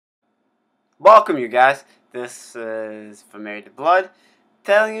Welcome, you guys. This is Familiar to Blood,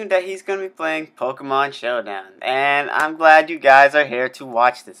 telling you that he's going to be playing Pokemon Showdown. And I'm glad you guys are here to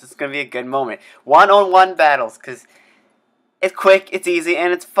watch this. It's going to be a good moment. One-on-one battles, because it's quick, it's easy,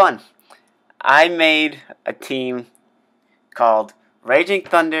 and it's fun. I made a team called Raging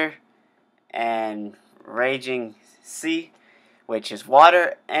Thunder and Raging Sea, which is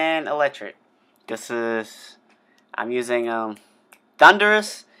water and electric. I'm using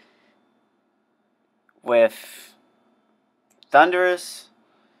Thunderous with Thunderous,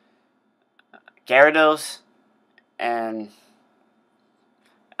 Gyarados, and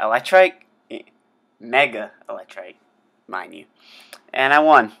Electrike, Mega Electrike, mind you. And I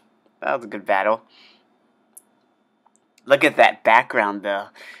won. That was a good battle. Look at that background though.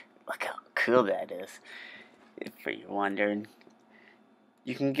 Look how cool that is. If you're wondering.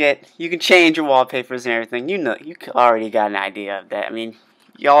 You can change your wallpapers and everything. You know, you already got an idea of that. I mean,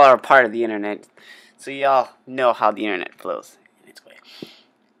 y'all are a part of the internet, so y'all know how the internet flows in its way.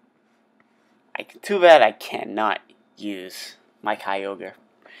 Too bad I cannot use my Kyogre,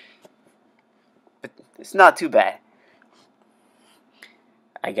 but it's not too bad.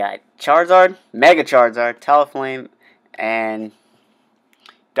 I got Charizard, Mega Charizard, Talonflame, and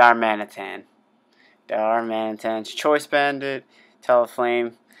Darmanitan. Darmanitan's Choice Bandit,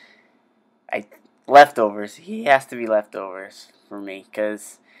 Talonflame. Leftovers. He has to be leftovers for me,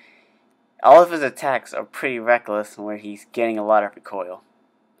 because all of his attacks are pretty reckless where he's getting a lot of recoil.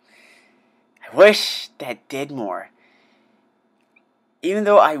 I wish that did more. Even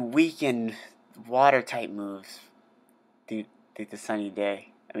though I weakened water type moves due to sunny day.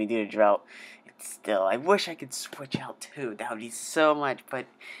 Due to drought. Still, I wish I could switch out too. That would be so much, but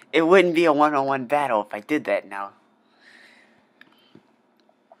it wouldn't be a one-on-one battle if I did that now.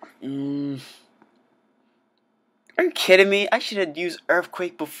 Are you kidding me? I should have used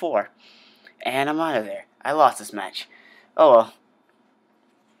Earthquake before. And I'm out of there. I lost this match. Oh well.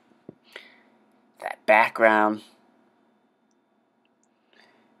 That background.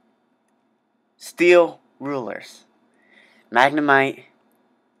 Steel Rulers. Magnemite.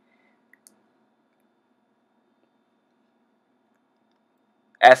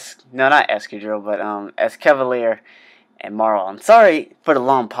 Not Escadrille, but Escavalier and Marl. I'm sorry for the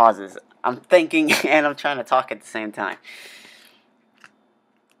long pauses. I'm thinking and I'm trying to talk at the same time.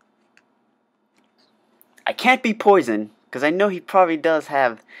 I can't be poisoned, because I know he probably does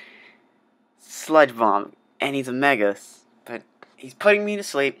have Sludge Bomb, and he's a Mega, but he's putting me to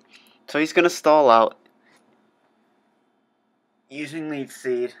sleep, so he's going to stall out, using Leaf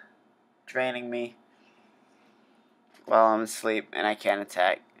Seed, draining me while I'm asleep, and I can't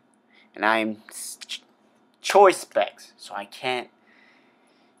attack. And I'm Choice Specs, so I can't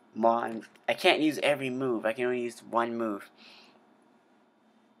use every move. I can only use one move.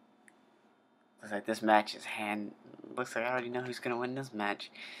 Looks like this match is looks like I already know who's gonna win this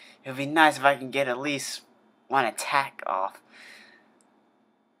match. It would be nice if I can get at least one attack off.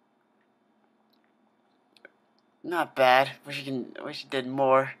 Not bad. Wish you did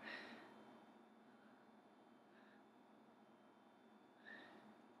more.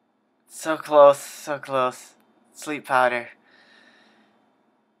 So close, so close. Sleep powder.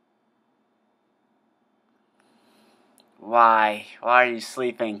 Why? Why are you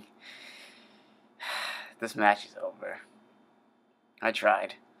sleeping? This match is over. I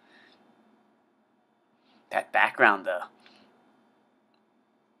tried. That background, though.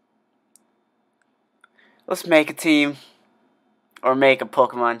 Let's make a team. Or make a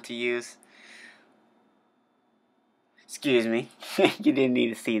Pokemon to use. Excuse me. You didn't need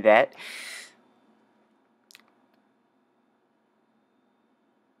to see that.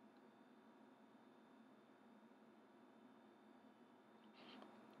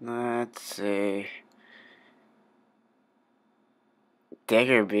 Let's see.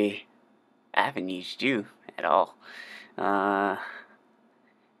 Diggerby. I haven't used you at all.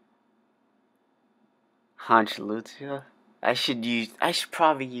 Honchlutia. I should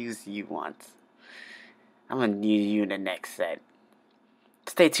probably use you once. I'm gonna use you in the next set.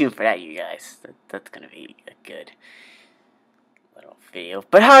 Stay tuned for that, you guys. That's gonna be a good little video.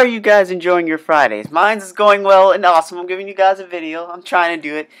 But how are you guys enjoying your Fridays? Mine's is going well and awesome. I'm giving you guys a video. I'm trying to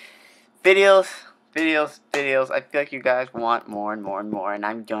do it. Videos. I feel like you guys want more and more and more, and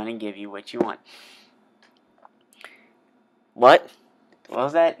I'm gonna give you what you want. What? What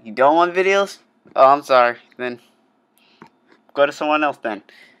was that? You don't want videos? Oh, I'm sorry. Then go to someone else then.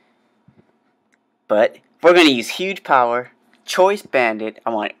 But we're gonna use huge power, Choice Bandit.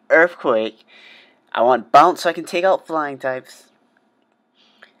 I want Earthquake. I want Bounce so I can take out flying types.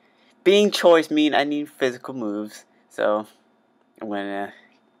 Being choice means I need physical moves, so I'm gonna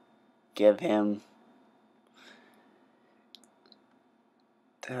give him.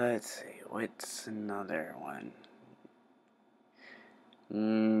 Let's see, what's another one?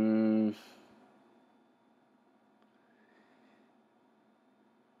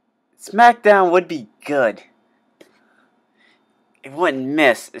 SmackDown would be good. It wouldn't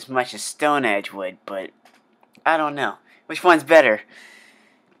miss as much as Stone Edge would, but I don't know. Which one's better?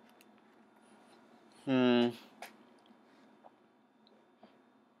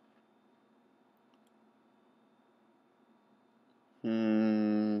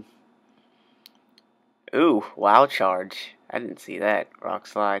 Ooh, wow charge. I didn't see that. Rock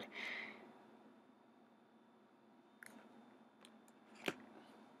slide.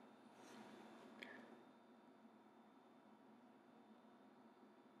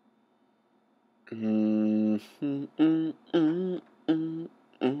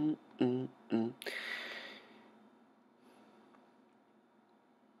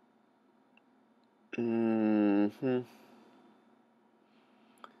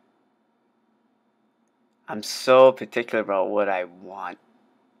 I'm so particular about what I want.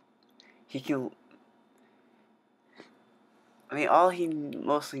 He can. I mean, all he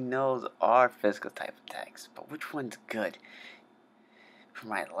mostly knows are physical type attacks, but which one's good? For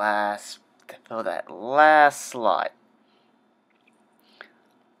my last. To fill that last slot.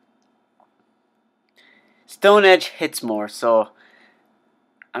 Stone Edge hits more, so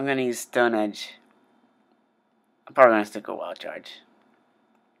I'm gonna use Stone Edge. I'm probably gonna stick with Wild Charge.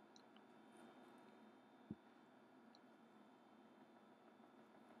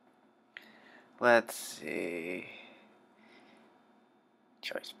 Let's see.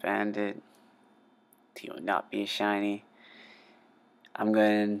 Choice Bandit. Team will not be a shiny. I'm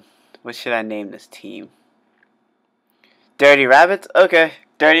going. What should I name this team? Dirty Rabbits? Okay.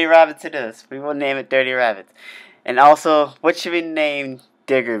 Dirty Rabbits it is. We will name it Dirty Rabbits. And also, what should we name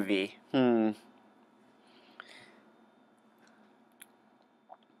Digger V?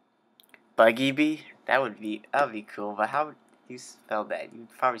 Buggy Bee? That would be cool, but how would you spell that? You'd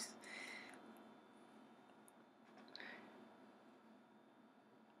probably.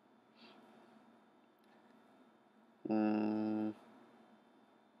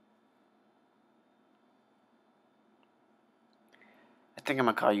 I think I'm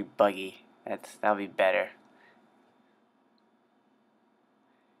gonna call you Buggy. That'll be better.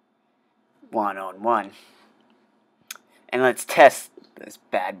 1-on-1. And let's test this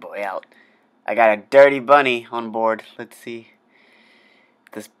bad boy out. I got a Dirty Bunny on board. Let's see.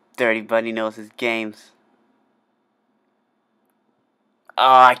 This Dirty Bunny knows his games.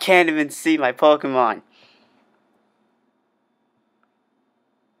 Oh, I can't even see my Pokemon.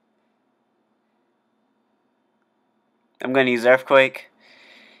 I'm gonna use Earthquake.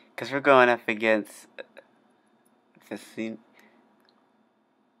 Because we're going up against 15.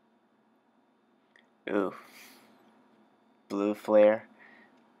 Ooh. Blue Flare.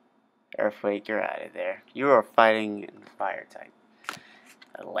 Earthquake, you're out of there. You are fighting in Fire type.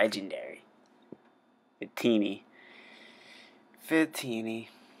 A legendary. Fitini.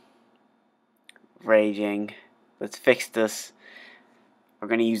 Raging. Let's fix this. We're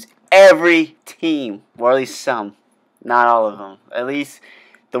going to use every team. Or at least some. Not all of them. At least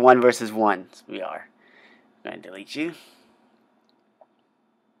the 1 versus 1s we are. I'm going to delete you.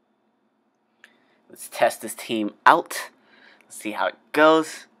 Let's test this team out. Let's see how it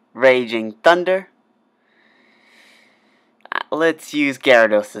goes. Raging Thunder. Let's use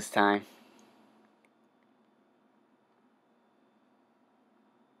Gyarados this time.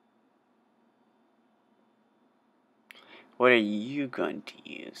 What are you going to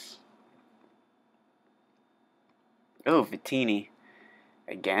use? Oh, Fitini.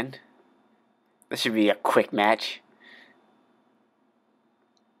 Again? This should be a quick match.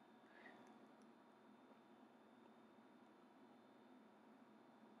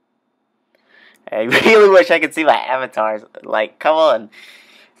 I really wish I could see my avatars. Like, come on.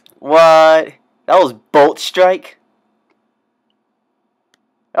 What? That was Bolt Strike?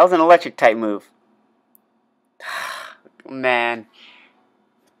 That was an electric type move. Man.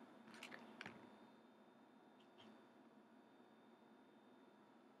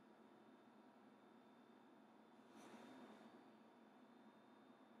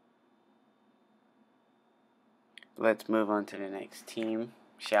 Let's move on to the next team,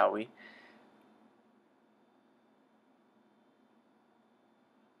 shall we?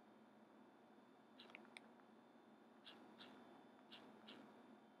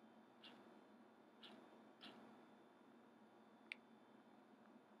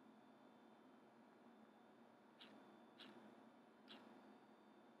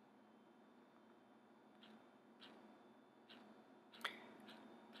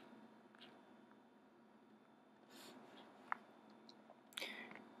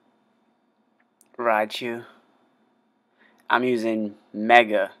 Raichu. I'm using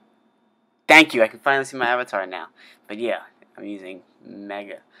Mega. Thank you, I can finally see my avatar now. But yeah, I'm using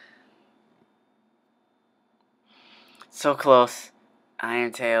Mega. So close.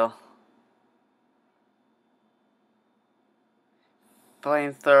 Iron Tail.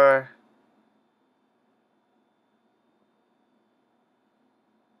 Flamethrower.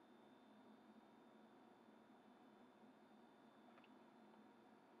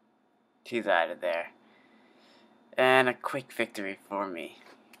 She's out of there. And a quick victory for me.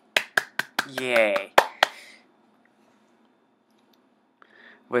 Yay.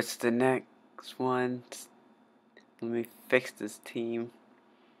 What's the next one? Let me fix this team.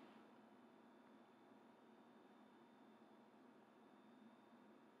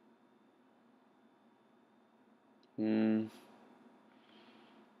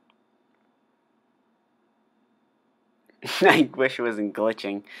 I wish it wasn't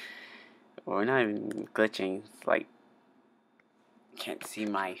glitching. Or not even glitching. It's like can't see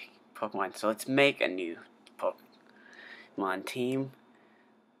my Pokemon. So let's make a new Pokemon team.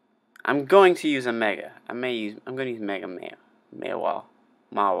 I'm going to use a Mega. I'm going to use Mega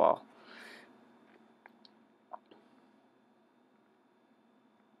Mawile.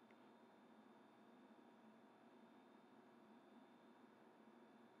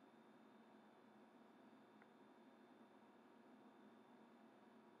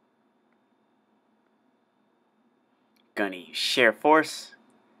 Gonna use Sheer Force.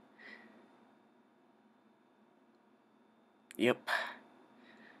 Yep.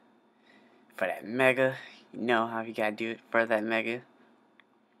 For that Mega. You know how you gotta do it for that Mega.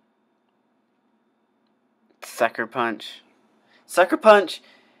 Sucker Punch. Sucker Punch,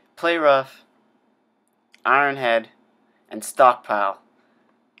 Play Rough, Iron Head, and Stockpile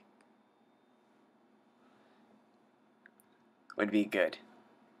would be good.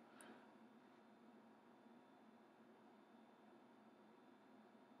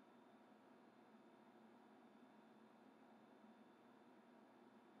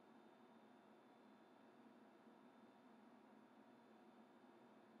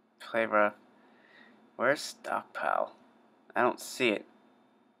 Play Rough. Where's Stockpile? I don't see it.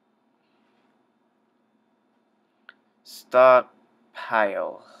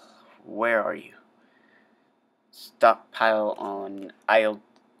 Stockpile. Where are you? Stockpile on aisle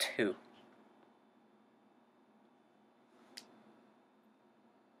 2.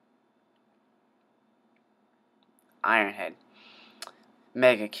 Iron Head.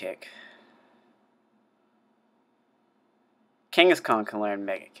 Mega Kick. Kangaskhan can learn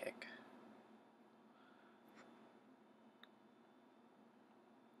Mega Kick.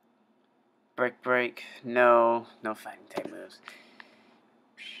 Break. No fighting type moves.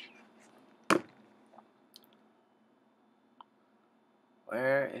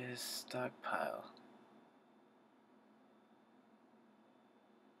 Where is Stockpile?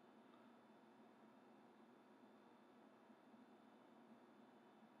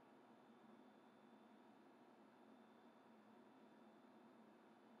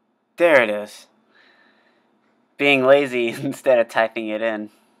 There it is. Being lazy instead of typing it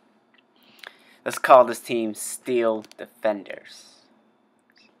in. Let's call this team Steel Defenders.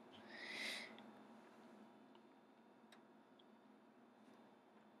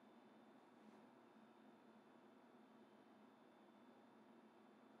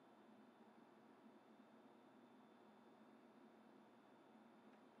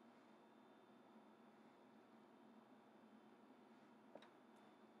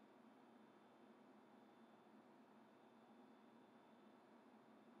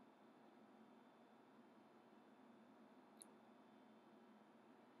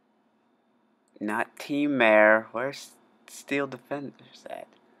 Not Team Mare. Where's Steel Defenders at?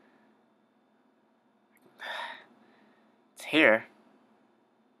 It's here.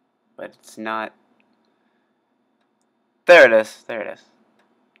 But it's not. There it is.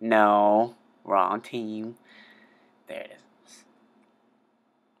 No. Wrong team. There it is.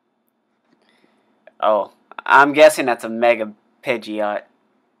 Oh. I'm guessing that's a Mega Pidgeot.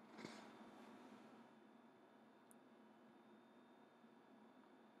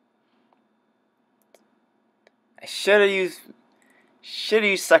 I should have used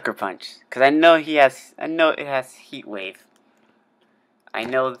Sucker Punch, cause I know it has Heat Wave. I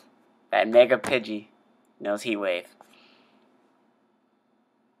know that Mega Pidgey knows Heat Wave.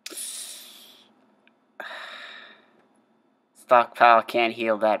 Stockpile can't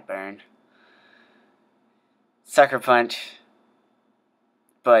heal that burn. Sucker Punch,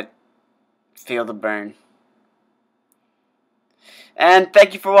 but feel the burn. And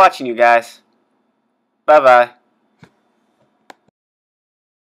thank you for watching, you guys. Bye bye.